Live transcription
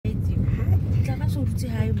so rutse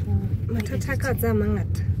hae bo mathata ka tsa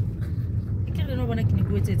mangata ke re no bona ke ne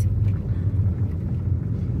buetsetse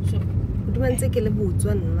so o dumantse ke le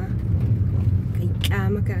botswa nna ka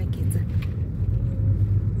itlama ka reketsa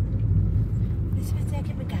sebetsa ya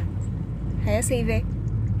ke beka ha ya save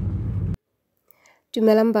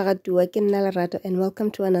Dumelang baratuwa, ke nna Lerato and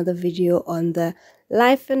welcome to another video on the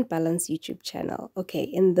Life and Balance YouTube channel. Okay,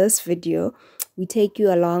 in this video, we take you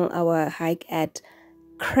along our hike at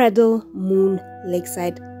Cradle Moon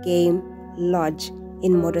Lakeside Game Lodge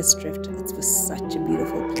in Modest Drift. It's for such a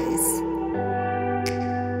beautiful place.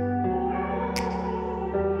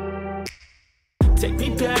 Take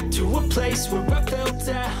me back to a place where I felt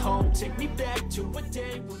at home. Take me back to a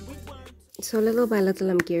day when we weren't. So little by little,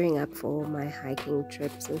 I'm gearing up for my hiking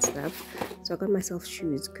trips and stuff. So I got myself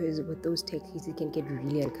shoes because with those techies, it can get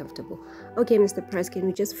really uncomfortable. Okay, Mr. Price, can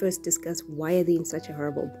we just first discuss why are they in such a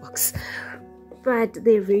horrible box? But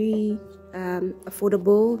they're very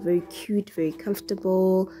affordable, very cute, very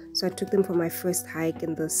comfortable. So I took them for my first hike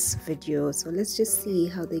in this video. So let's just see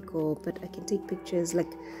how they go. But I can take pictures,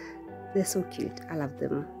 like they're so cute. I love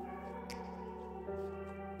them.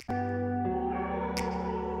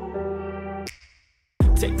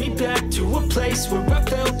 Take me back to a place where I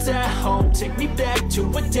felt at home. Take me back to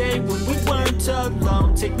a day when we weren't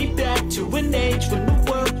alone. Take me back to an age when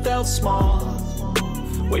the world felt small.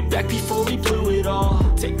 Way back before we blew it all.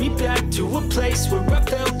 Take me back to a place where I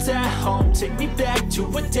felt at home. Take me back to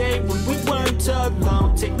a day when we weren't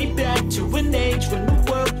alone. Take me back to an age when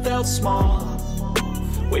the world felt small.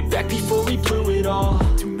 Way back before we blew it all.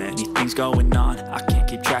 Too many things going on, I can't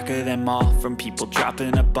keep track of them all. From people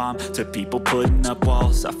dropping a bomb to people putting up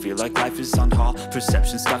walls. I feel like life is on hold,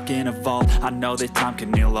 perception stuck in a vault. I know that time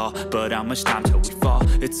can heal all, but how much time till we fall?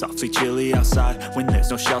 It's awfully chilly outside, when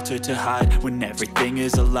there's no shelter to hide. When everything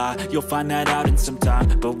is a lie, you'll find that out in some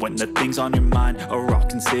time. But when the things on your mind are all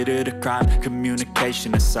considered a crime,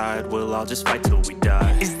 communication aside, we'll all just fight till we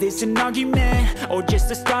die. Is this an argument, or just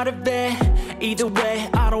the start of it? Either way,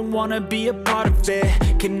 I don't wanna be a part of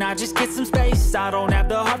it. Can I just get some space? I don't have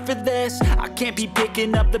the heart for this. I can't be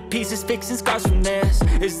picking up the pieces, fixing scars from this.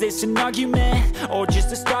 Is this an argument, or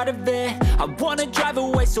just the start of it? I wanna drive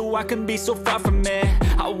away so I can be so far from it.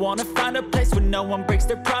 I wanna find a place where no one breaks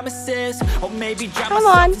their promises. Or maybe drown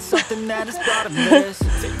myself in something that is bottomless.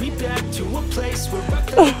 Take me back to a place where I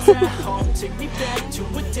felt at home. Take me back to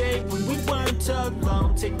a day when we weren't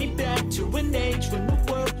alone. Take me back to an age when the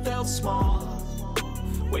world felt small.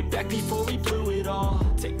 Way back before we blew it all.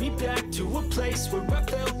 Take me back to a place where I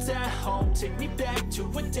felt at home. Take me back to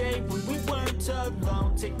a day when we weren't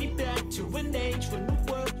alone. Take me back to an age when the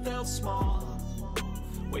world felt small.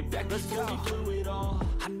 Way back before we blew it all.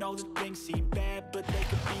 I know that things seem bad, but they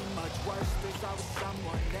could be much worse. There's always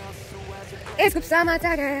someone else who has a It's summer.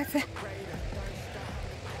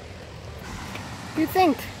 You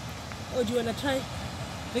think? oh do you want to try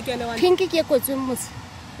Pinky ke kotsumus.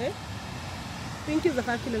 eh think is the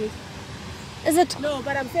 5 kilometers. Is it? No,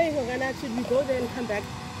 but I'm saying we're gonna actually go there and come back.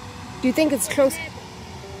 Do you think it's close?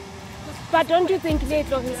 But don't you think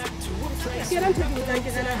late of this? No,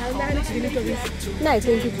 No, I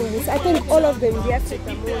think it was. I think all of them they have to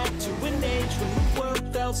come more. to an age when the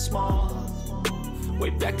world felt small. Way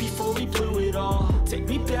back before we blew it all. Take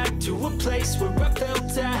me back to a place where I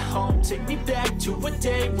felt at home. Take me back to a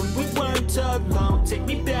day when we weren't alone. Take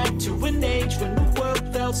me back to an age when the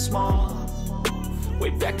world felt small. Way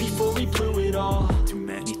back before we blew it all. Too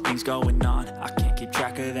many things going on, I can't keep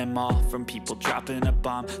track of them all. From people dropping a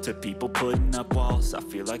bomb to people putting up walls. I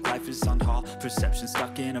feel like life is on hold, perception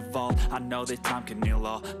stuck in a vault. I know that time can heal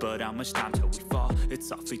all, but how much time till we fall?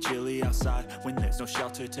 It's awfully chilly outside, when there's no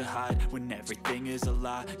shelter to hide. When everything is a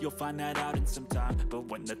lie, you'll find that out in some time. But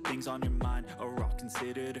when the things on your mind are all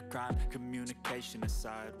considered a crime, communication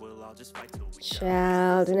aside, we'll all just fight till we die.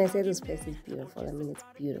 Child, when I say this place is beautiful, I mean it's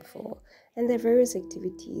beautiful. And there are various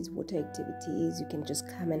activities, water activities. You can just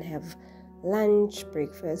come and have lunch,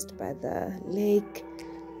 breakfast by the lake.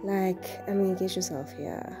 Like, I mean, get yourself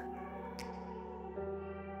here.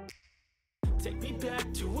 Take me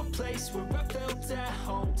back to a place where I felt at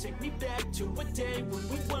home. Take me back to a day when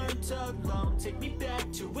we weren't alone. Take me back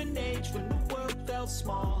to an age when the world felt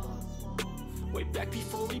small. Way back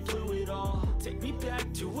before we blew it all. Take me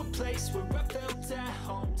back to a place where I felt at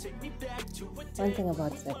home. Take me back to a day. One thing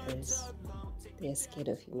about zebras, they're scared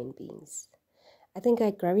of human beings. I think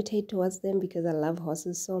I gravitate towards them because I love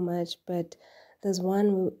horses so much, but there's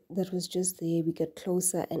one that was just there. We got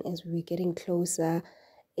closer, and as we were getting closer,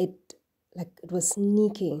 it was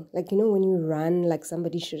sneaking. Like, you know, when you run, like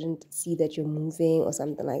somebody shouldn't see that you're moving or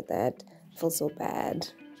something like that. I feel so bad.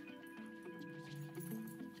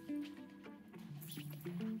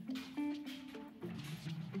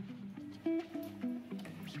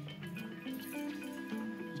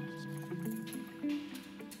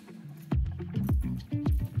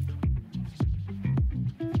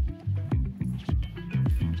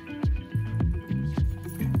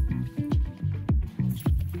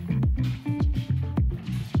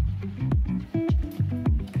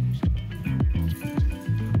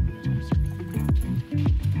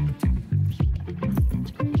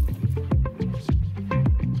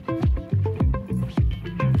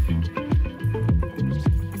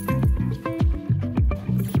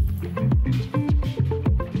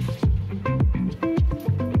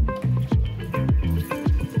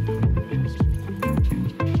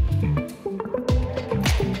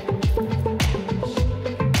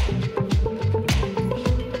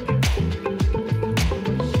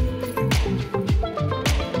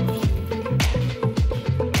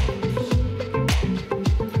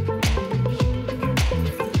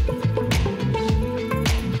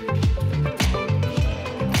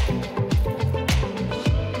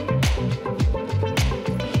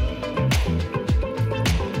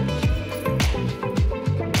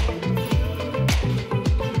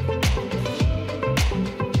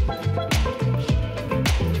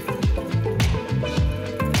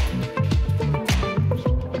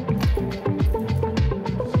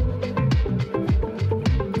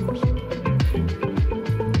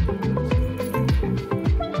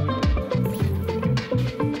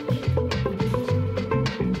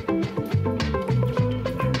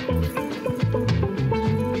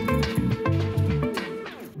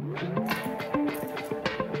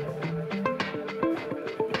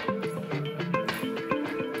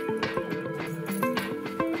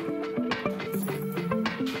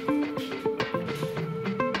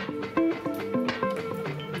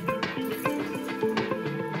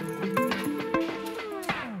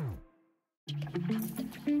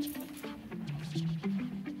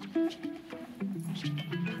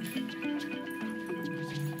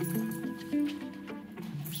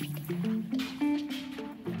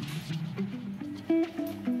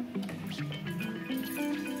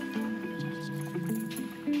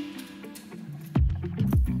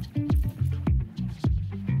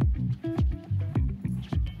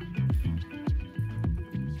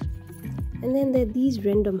 And then there are these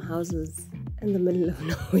random houses in the middle of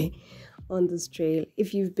nowhere on this trail.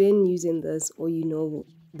 If you've been using this or you know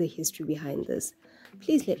the history behind this,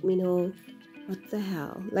 please let me know. What the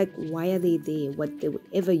hell? Like, why are they there? What they were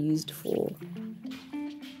ever used for?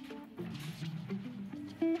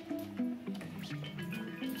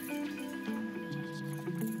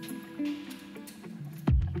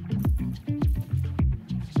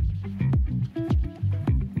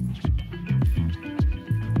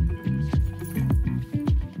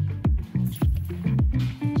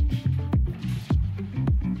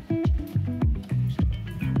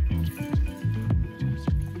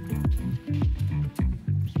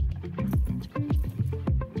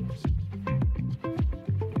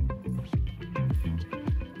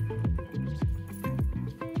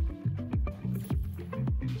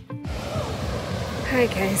 Hi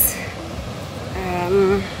guys,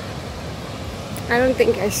 I don't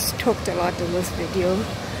think I talked a lot in this video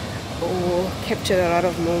or captured a lot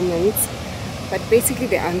of moments, but basically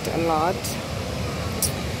there aren't a lot.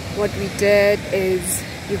 What we did is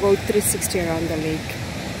we rode 360 around the lake,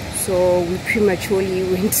 so we prematurely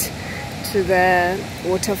went to the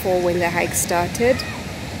waterfall when the hike started,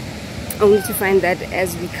 only to find that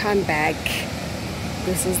as we come back,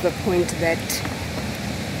 this is the point that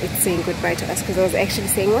it's saying goodbye to us, because I was actually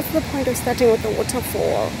saying, what's the point of starting with the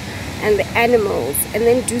waterfall and the animals and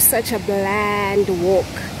then do such a bland walk?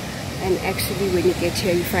 And actually when you get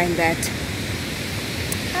here you find that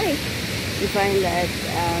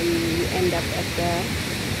you end up at the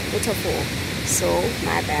waterfall. So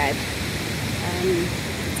my bad.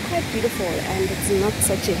 It's quite beautiful and it's not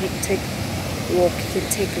such a hectic walk. You can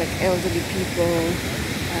take like elderly people,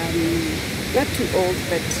 not too old,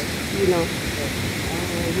 but you know,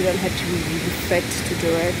 you don't have to be really fit to do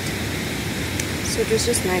it. So it was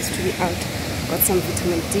just nice to be out. Got some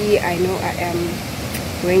vitamin D. I know I am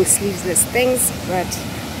wearing sleeveless things, but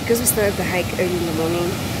because we started the hike early in the morning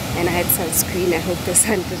and I had sunscreen, I hope the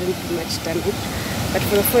sun didn't do much damage. But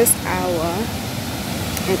for the first hour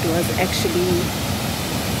it was actually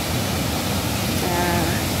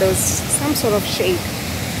there was some sort of shade,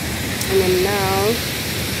 and then now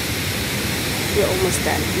we're almost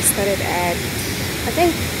done. We started at, I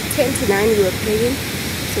think 10 to 9 we were playing,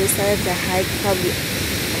 so we started the hike probably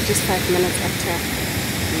just 5 minutes after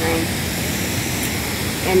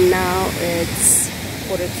 9, and now it's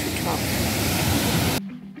 11:45.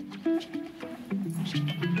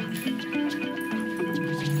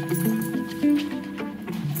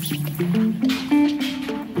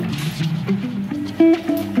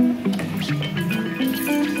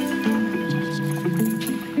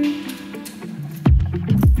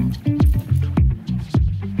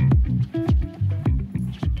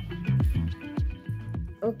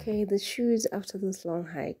 Okay, the shoes after this long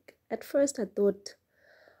hike. At first I thought,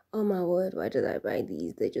 oh my word, why did I buy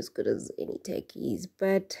these? They're just good as any techies.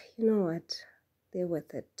 But you know what? They're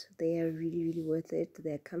worth it. They are really, really worth it.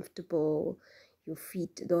 They're comfortable. Your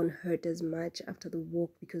feet don't hurt as much after the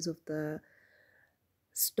walk because of the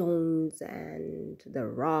stones and the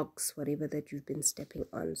rocks, whatever that you've been stepping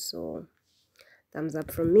on. So, thumbs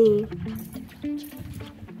up from me.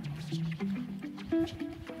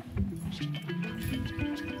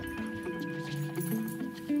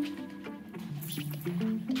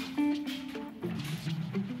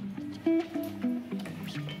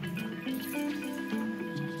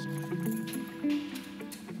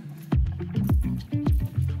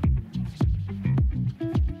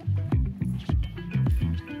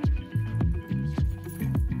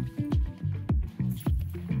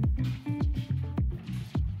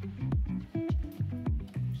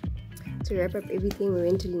 To wrap up everything, we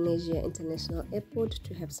went to Lenasia International Airport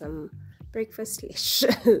to have some breakfast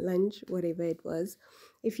 / lunch, whatever it was.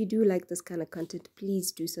 If you do like this kind of content,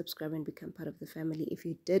 please do subscribe and become part of the family. If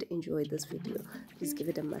you did enjoy this video, please give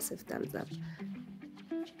it a massive thumbs up.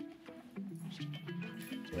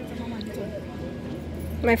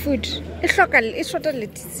 My food. It's short a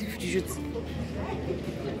lettuce.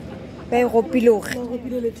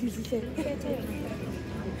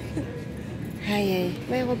 Hi,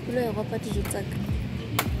 my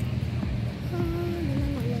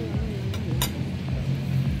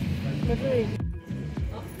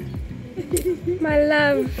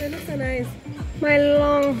love. They look so nice. My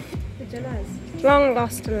long You're jealous.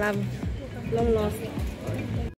 lost love. Long lost.